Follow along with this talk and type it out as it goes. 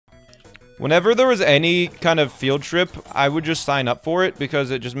Whenever there was any kind of field trip, I would just sign up for it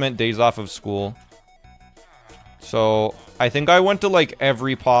because it just meant days off of school. So, I think I went to, like,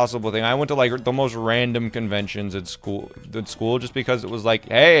 every possible thing. I went to, like, the most random conventions at school just because it was like,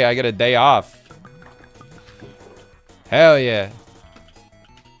 hey, I get a day off. Hell yeah.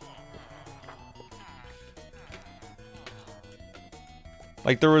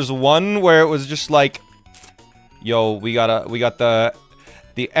 Like, there was one where it was just like, yo, we got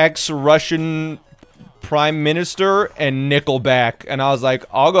the ex-Russian Prime Minister and Nickelback. And I was like,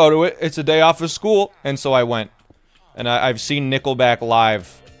 I'll go to it. It's a day off of school. And so I went. And I've seen Nickelback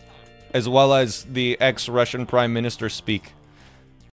live, as well as the ex-Russian Prime Minister speak.